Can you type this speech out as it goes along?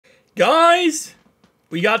Guys,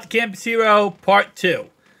 we got the Campus Hero Part 2.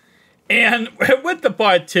 And with the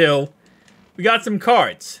Part 2, we got some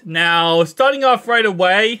cards. Now, starting off right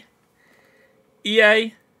away,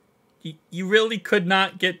 EA, you really could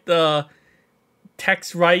not get the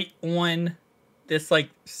text right on this, like,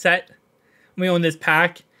 set. I mean, on this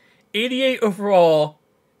pack. 88 overall,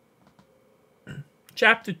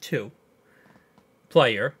 Chapter 2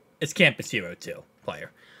 player. It's Campus Hero 2 player.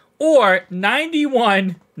 Or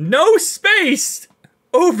 91, no space,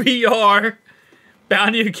 OVR,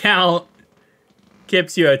 bounty account,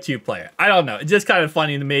 Campus Hero 2 player. I don't know. It's just kind of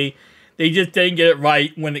funny to me. They just didn't get it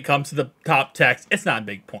right when it comes to the top text. It's not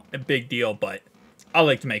a big deal, but I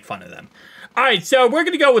like to make fun of them. Alright, so we're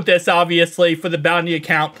going to go with this, obviously, for the bounty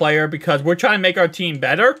account player because we're trying to make our team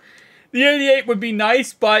better. The 88 would be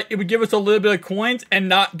nice, but it would give us a little bit of coins and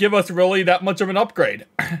not give us really that much of an upgrade.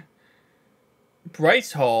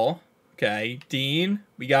 Bryce Hall, okay, Dean,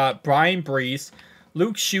 we got Brian Brees,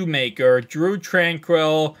 Luke Shoemaker, Drew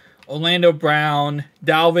Tranquil, Orlando Brown,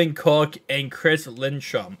 Dalvin Cook, and Chris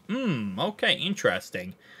Lindstrom. Okay,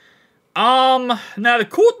 interesting. Now the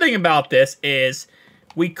cool thing about this is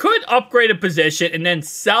we could upgrade a position and then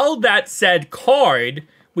sell that said card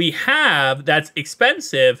we have that's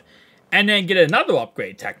expensive and then get another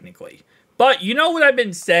upgrade technically. But you know what I've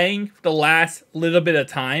been saying for the last little bit of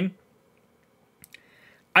time?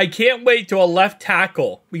 I can't wait till a left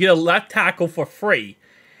tackle. We get a left tackle for free.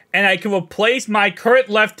 And I can replace my current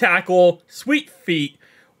left tackle, Sweet Feet,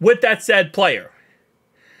 with that said player.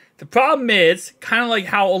 The problem is, kind of like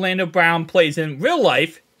how Orlando Brown plays in real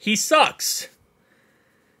life, he sucks.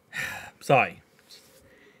 Sorry.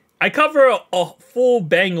 I cover a full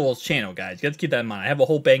Bengals channel, guys. You have to keep that in mind. I have a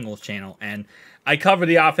whole Bengals channel, and I cover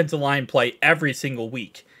the offensive line play every single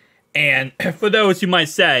week. And for those who might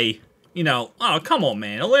say, you know, oh, come on,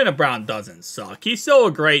 man. Orlando Brown doesn't suck. He's still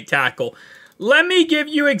a great tackle. Let me give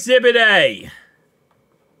you Exhibit A.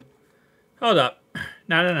 Hold up.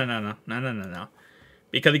 No.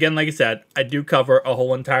 Because, again, like I said, I do cover a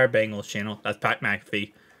whole entire Bengals channel. That's Pat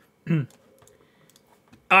McAfee.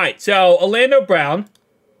 Alright, so Orlando Brown.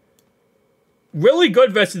 Really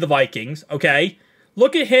good versus the Vikings, okay?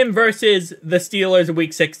 Look at him versus the Steelers in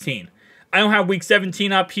Week 16. I don't have Week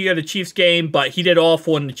 17 up here, the Chiefs game, but he did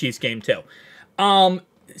awful in the Chiefs game too.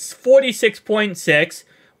 46.6.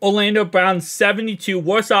 Orlando Brown, 72.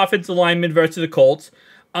 Worst offensive lineman versus the Colts.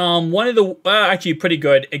 One of the, actually pretty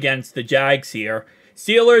good against the Jags here.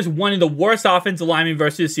 Steelers, one of the worst offensive linemen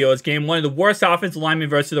versus the Steelers game. One of the worst offensive linemen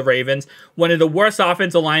versus the Ravens. One of the worst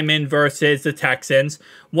offensive linemen versus the Texans.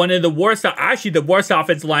 One of the worst, actually the worst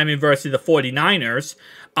offensive lineman versus the 49ers.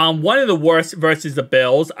 One of the worst versus the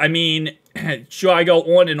Bills. I mean, should I go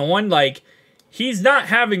on and on? Like, he's not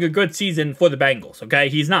having a good season for the Bengals, okay?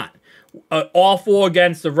 He's not. Awful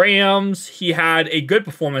against the Rams. He had a good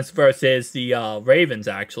performance versus the Ravens,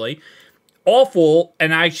 actually. Awful,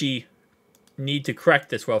 and I actually need to correct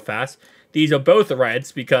this real fast. These are both the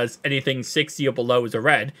Reds, because anything 60 or below is a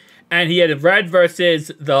red. And he had a red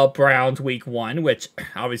versus the Browns Week 1, which,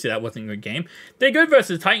 obviously, that wasn't a good game. They good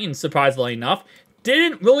versus Titans, surprisingly enough.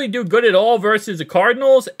 Didn't really do good at all versus the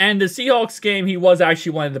Cardinals, and the Seahawks game, he was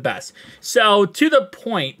actually one of the best. So, to the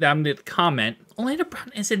point that I'm going to comment, Orlando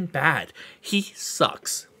Brown isn't bad. He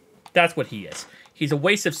sucks. That's what he is. He's a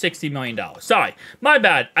waste of $60 million. Sorry, my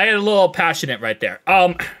bad. I got a little passionate right there.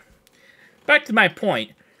 Back to my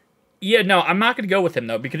point. Yeah, no, I'm not going to go with him,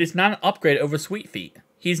 though, because it's not an upgrade over Sweet Feet.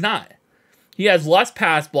 He's not. He has less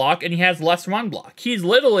pass block, and he has less run block. He's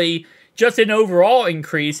literally just an overall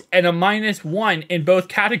increase and a -1 in both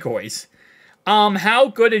categories. How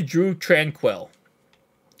good is Drew Tranquil?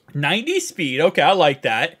 90 speed. Okay, I like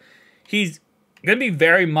that. He's going to be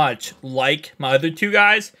very much like my other two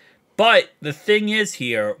guys. But the thing is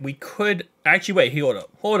here, we could... Actually, wait,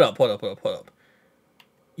 hold up.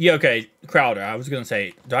 Yeah, okay, Crowder. I was going to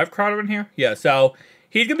say, do I have Crowder in here? Yeah, so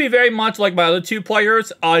he's going to be very much like my other two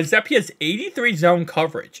players, except he has 83 zone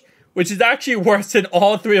coverage, which is actually worse than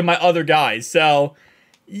all three of my other guys. So,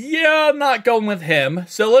 yeah, I'm not going with him.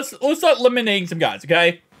 So let's start eliminating some guys,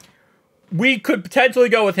 okay? We could potentially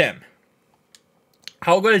go with him.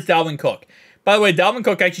 How good is Dalvin Cook? By the way, Dalvin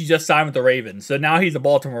Cook actually just signed with the Ravens, so now he's a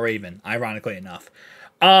Baltimore Raven, ironically enough.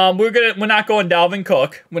 We're not going Dalvin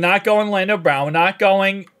Cook. We're not going Orlando Brown. We're not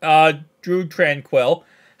going Drew Tranquil.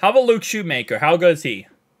 How about Luke Shoemaker? How good is he?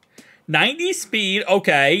 90 speed,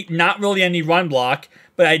 okay. Not really any run block.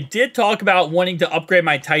 But I did talk about wanting to upgrade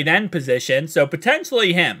my tight end position, so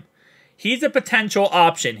potentially him. He's a potential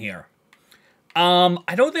option here.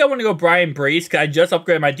 I don't think I want to go Brian Brees, because I just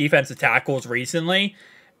upgraded my defensive tackles recently.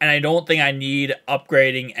 And I don't think I need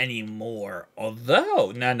upgrading anymore.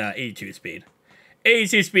 Although, no, 82 speed.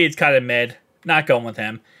 82 speed is kind of mid. Not going with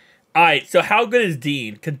him. Alright, so how good is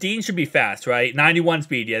Dean? Because Dean should be fast, right? 91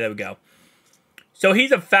 speed, yeah, there we go. So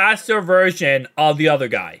he's a faster version of the other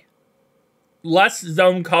guy. Less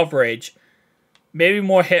zone coverage. Maybe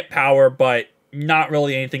more hit power, but not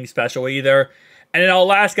really anything special either. And then our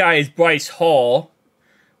last guy is Bryce Hall,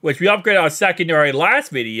 which we upgraded our secondary last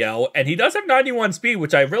video, and he does have 91 speed,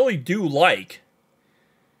 which I really do like.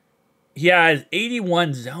 He has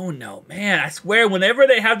 81 zone, though. Man, I swear, whenever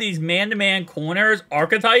they have these man-to-man corners,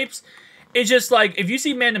 archetypes, it's just like, if you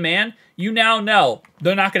see man-to-man, you now know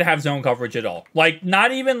they're not going to have zone coverage at all. Like,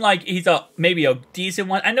 not even like he's maybe a decent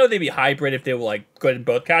one. I know they'd be hybrid if they were, like, good in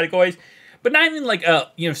both categories, but not even, like,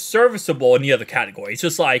 serviceable in the other category. It's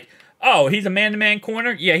just like, oh, he's a man-to-man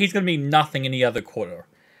corner? Yeah, he's going to be nothing in the other corner.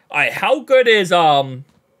 Alright, how good is,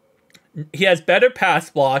 he has better pass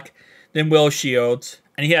block than Will Shields,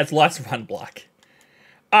 and he has less run block.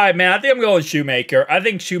 Alright, man, I think I'm going Shoemaker. I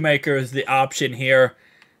think Shoemaker is the option here.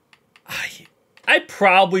 I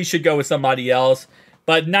probably should go with somebody else,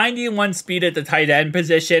 but 91 speed at the tight end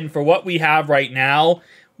position for what we have right now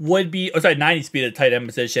would be, 90 speed at the tight end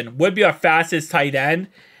position would be our fastest tight end,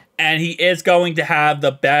 and he is going to have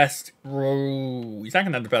the best, he's not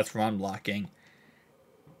going to have the best run blocking.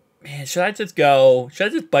 Man, should I just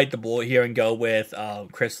bite the bullet here and go with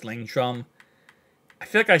Chris Lindstrom? I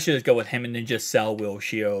feel like I should just go with him and then just sell Will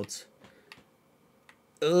Shields.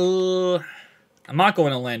 I'm not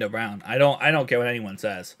going Orlando Brown. I don't care what anyone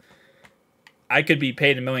says. I could be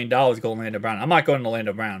paid $1 million to go Orlando Brown. I'm not going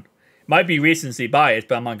Orlando Brown. Might be recency bias,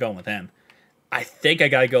 but I'm not going with him. I think I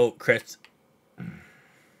gotta go Chris.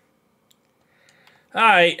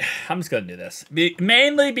 Alright, I'm just gonna do this.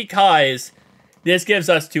 Mainly because this gives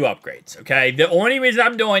us 2 upgrades, okay? The only reason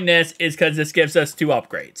I'm doing this is because this gives us 2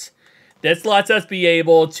 upgrades. This lets us be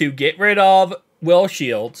able to get rid of Will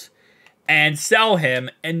Shields and sell him,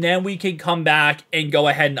 and then we can come back and go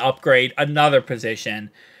ahead and upgrade another position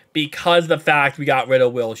because the fact we got rid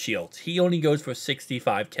of Will Shields. He only goes for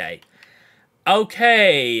 65K.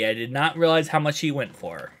 Okay, I did not realize how much he went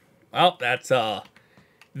for. Well, that's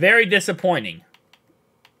very disappointing,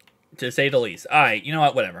 to say the least. Alright, you know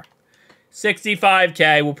what? Whatever.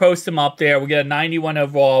 65K, we'll post him up there. We'll get a 91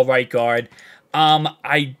 overall right guard.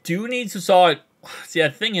 I do need to see, the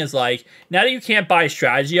thing is, like, now that you can't buy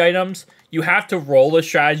strategy items, you have to roll the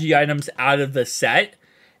strategy items out of the set,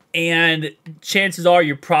 and chances are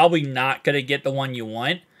you're probably not going to get the one you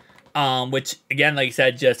want, which, again, like I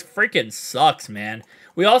said, just freaking sucks, man.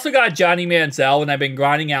 We also got Johnny Manziel, and I've been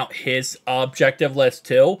grinding out his objective list,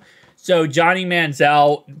 too. So, Johnny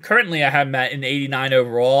Manziel, currently I have him at an 89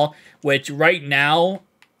 overall, which right now,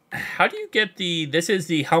 how do you get this is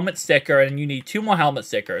the helmet sticker, and you need 2 more helmet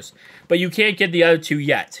stickers, but you can't get the other 2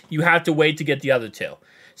 yet. You have to wait to get the other 2.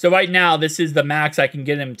 So right now, this is the max I can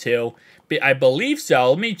get him to. I believe so.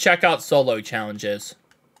 Let me check out solo challenges.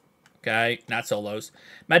 Okay, not solos.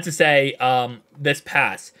 Meant to say, this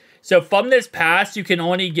pass. So from this pass, you can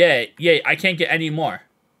only get, I can't get any more.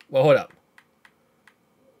 Well, hold up.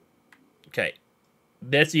 Okay.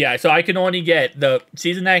 So I can only get the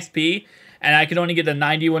Season XP, and I can only get the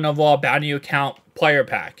 91 overall bounty account player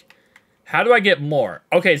pack. How do I get more?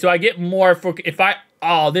 Okay, so I get more for,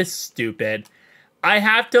 this is stupid. I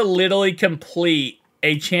have to literally complete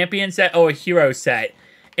a champion set or a hero set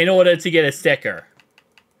in order to get a sticker.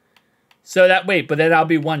 So but then I'll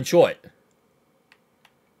be 1 short.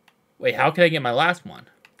 Wait, how can I get my last one?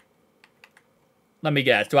 Let me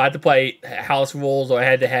guess. Do I have to play house rules or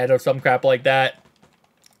head-to-head or some crap like that?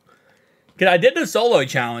 Because I did the solo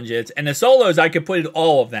challenges, and the solos, I could put in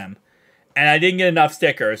all of them. And I didn't get enough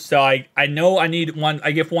stickers, so I know I need one.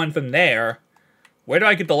 I get one from there. Where do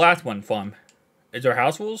I get the last one from? Is there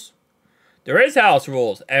house rules? There is house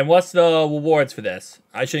rules. And what's the rewards for this?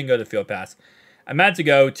 I shouldn't go to Field Pass. I meant to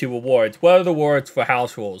go to rewards. What are the rewards for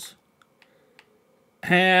house rules?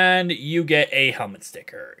 And you get a helmet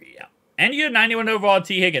sticker. Yeah. And you get 91 overall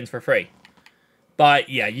T. Higgins for free. But,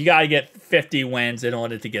 yeah, you got to get 50 wins in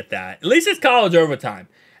order to get that. At least it's college overtime.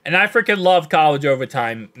 And I freaking love college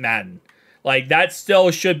overtime Madden. Like, that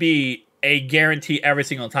still should be a guarantee every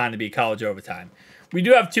single time to be college overtime. We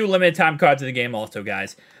do have 2 limited time cards in the game also,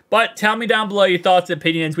 guys. But tell me down below your thoughts and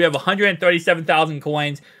opinions. We have 137,000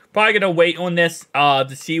 coins. Probably going to wait on this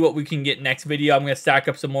to see what we can get next video. I'm going to stack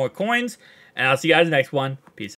up some more coins. And I'll see you guys in the next one.